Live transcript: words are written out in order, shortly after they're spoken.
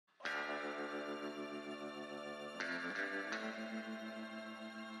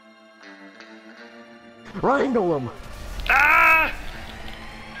Wrangle them. Ah!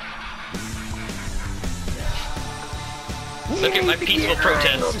 Look at my peaceful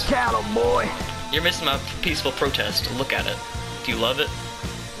protest. Cattle boy. You're missing my peaceful protest. Look at it. Do you love it?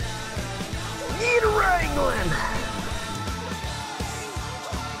 Get wrangling.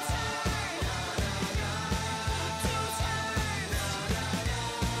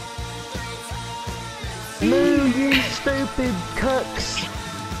 Moo, you stupid cucks.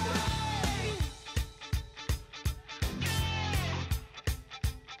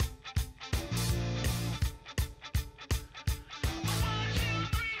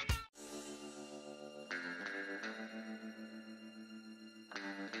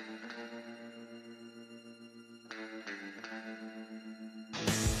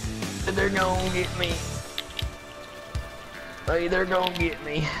 They're gonna get me. Hey, they're gonna get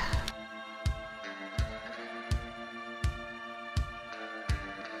me.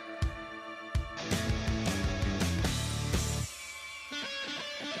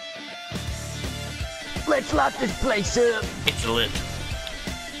 Let's light this place up. It's lit.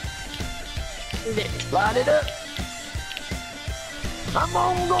 Light it up. I'm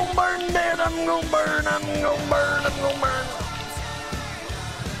gonna burn, Dad. I'm gonna burn. I'm gonna burn. I'm gonna burn.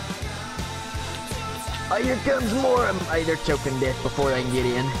 Oh, here comes more of them. Hey, they're choking death before they can get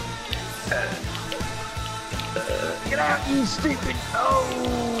in. Get out, you stupid. Oh,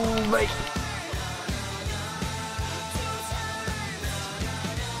 mate.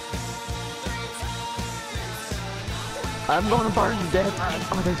 I'm gonna burn to death.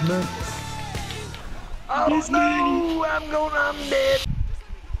 Oh, there's more. Oh no, I'm dead.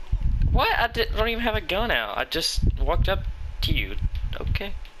 What? I don't even have a gun out. I just walked up to you.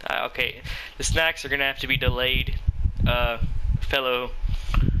 Okay. Okay. The snacks are gonna have to be delayed. Fellow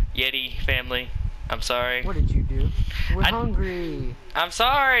Yeti family, I'm sorry. What did you do? We're hungry. I'm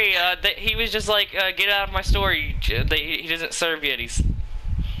sorry. He was just like, get out of my store. He doesn't serve Yetis.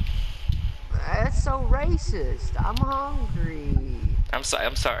 That's so racist. I'm hungry. I'm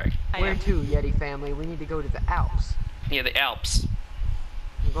sorry. Where to, Yeti family? We need to go to the Alps. Yeah, the Alps.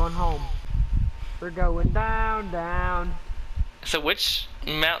 I'm going home. We're going down, down. So which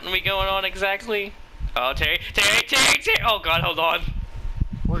mountain are we going on exactly? Oh, Terry. Oh God, hold on.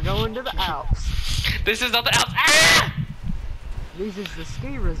 We're going to the Alps. This is not the Alps. Ah! This is the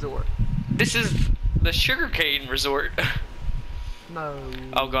ski resort. This is the sugarcane resort. No.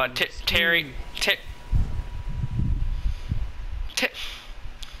 Oh God, Terry.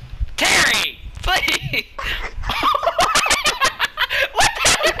 Terry, please. What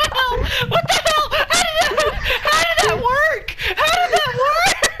the hell? What the hell? How did that work? How did that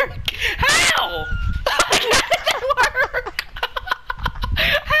work? How? How did that work?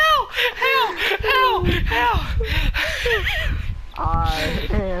 How? I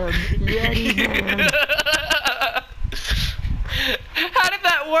am Yeti Man. How did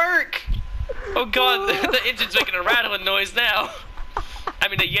that work? Oh God, the engine's making a rattling noise now. I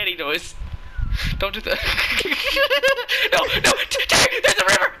mean a Yeti noise. Don't do that. No, Terry, there's a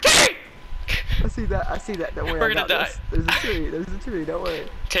river, Terry! I see that, don't worry. We're gonna die. There's a tree, don't worry.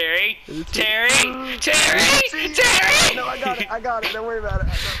 Terry! Terry! No, I got it, don't worry about it.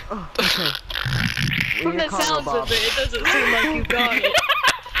 Oh, okay. From the sounds of it doesn't seem like you got it.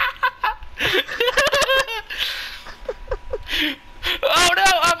 Oh no,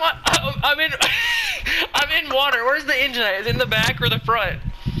 I'm in water. Where's the engine at? Is it in the back or the front?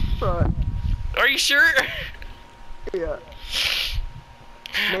 Front. Are you sure? Yeah.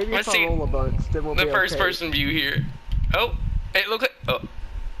 Maybe Let's if see I roll a bunch, then we'll be the first okay. person view here. Oh, it looks like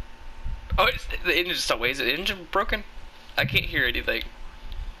it's, the engine just wait. Is the engine broken? I can't hear anything.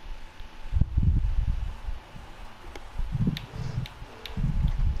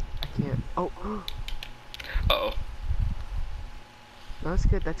 I can't. Oh. Uh-oh. No, that's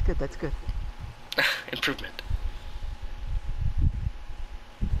good. That's good. That's good. Improvement.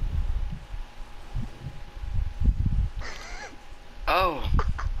 Oh.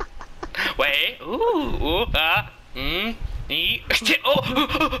 Wait. Ooh. Nee.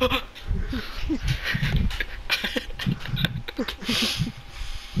 Oh.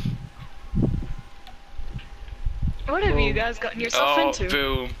 What have you guys gotten yourself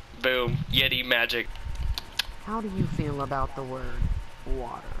into? Boom. Yeti magic. How do you feel about the word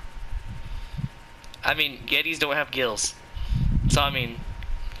water? I mean, Yetis don't have gills. So, I mean,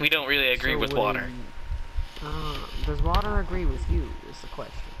 we don't really agree with water. Does water agree with you, is the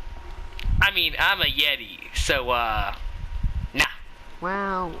question. I mean, I'm a Yeti, so, nah.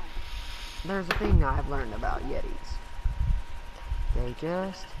 Well, there's a thing I've learned about Yetis. They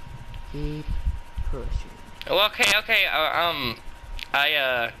just keep pushing. Well, okay,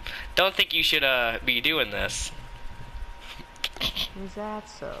 I don't think you should be doing this. Is that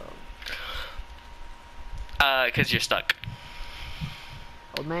so? 'Cause you're stuck.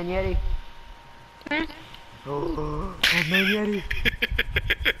 Old man Yeti. Oh man Yeti.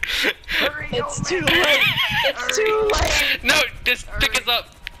 Hurry, It's too late. It's too late. No, just pick us up.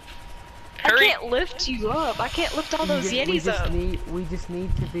 I Hurry. can't lift you up. I can't lift all those Yetis up. We just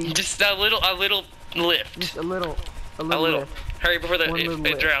need to be Just a little lift. just a little A little. lift. Hurry before One little it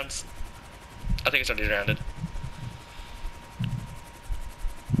lift. drowns. I think it's already drowned.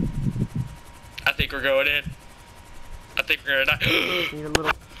 I think we're going in. I think we're gonna die. Need a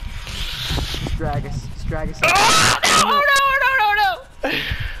little. Just drag us. Just drag us. Oh no!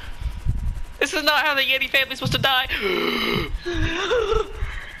 This is not how the Yeti family's supposed to die.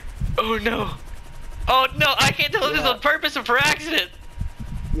 Oh no! Oh no! I can't tell if this is on purpose or for accident.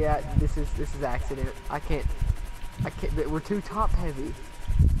 Yeah, this is accident. I can't. We're too top heavy.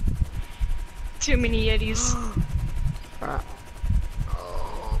 Too many Yetis. Alright.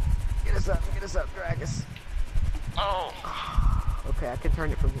 Oh, get us up, drag us. Oh. Okay, I can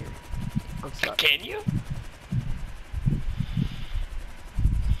turn it from here. I'm stuck. Can you?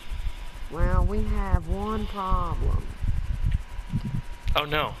 Well, we have one problem. Oh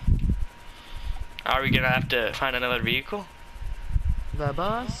no. Are we gonna have to find another vehicle? The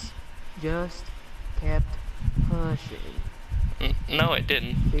bus just kept pushing. No, it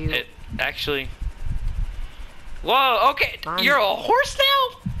didn't. Feel- It actually. Whoa, okay. You're a horse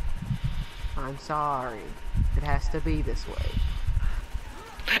now? I'm sorry. It has to be this way.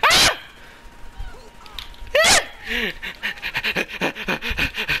 Ah!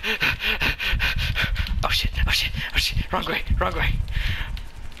 Oh shit, oh shit, oh shit. Wrong way, wrong way.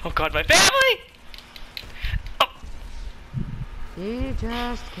 Oh god, my family! Oh. He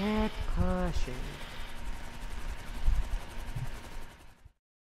just kept pushing.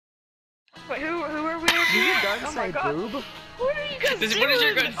 Wait, who are we? Did your gun Oh say my god. boob? What are you guys doing? What is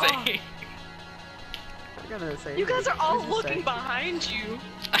your gun say? I'm gonna say. You guys are all what does it looking say? behind you.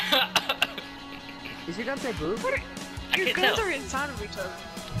 Is your gun say boob? What are, I your can't guns tell. are inside of each other.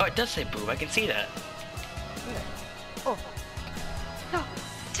 Oh, it does say boob. I can see that. Oh, No,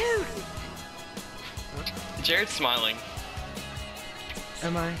 dude. Jared's smiling.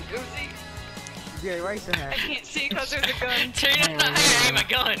 am I? Uzi. Jerry, why you so I happy? can't see because there's a gun. Jared, that's not how you aim a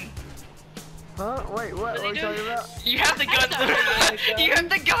gun. Huh? Wait, what? What are you talking about? You have the gun. That's not how you aim a gun. You have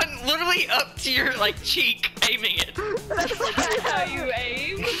the gun literally up to your like cheek, aiming it. That's not how you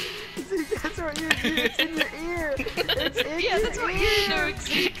aim. See, that's what you do. It's in your ear. It's in Yeah, your that's what ear. you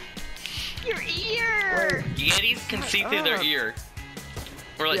do. Your ear. Yetis can see through their ear.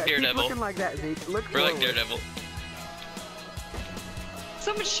 We're like Yeah, keep Daredevil. looking like that, Zeke. Look We're like forward. Daredevil.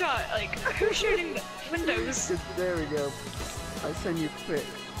 Someone shot. Like, who's shooting the windows? There we go. I'll send you quick.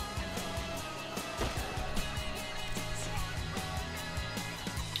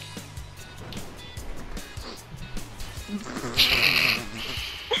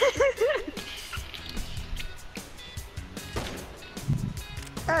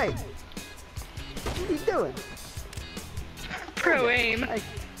 Hey! What are you doing? Pro aim. Hey.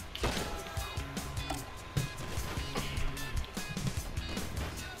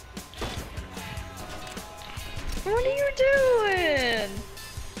 What are you doing?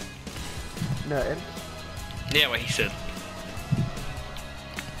 Nothing. Yeah, what he said.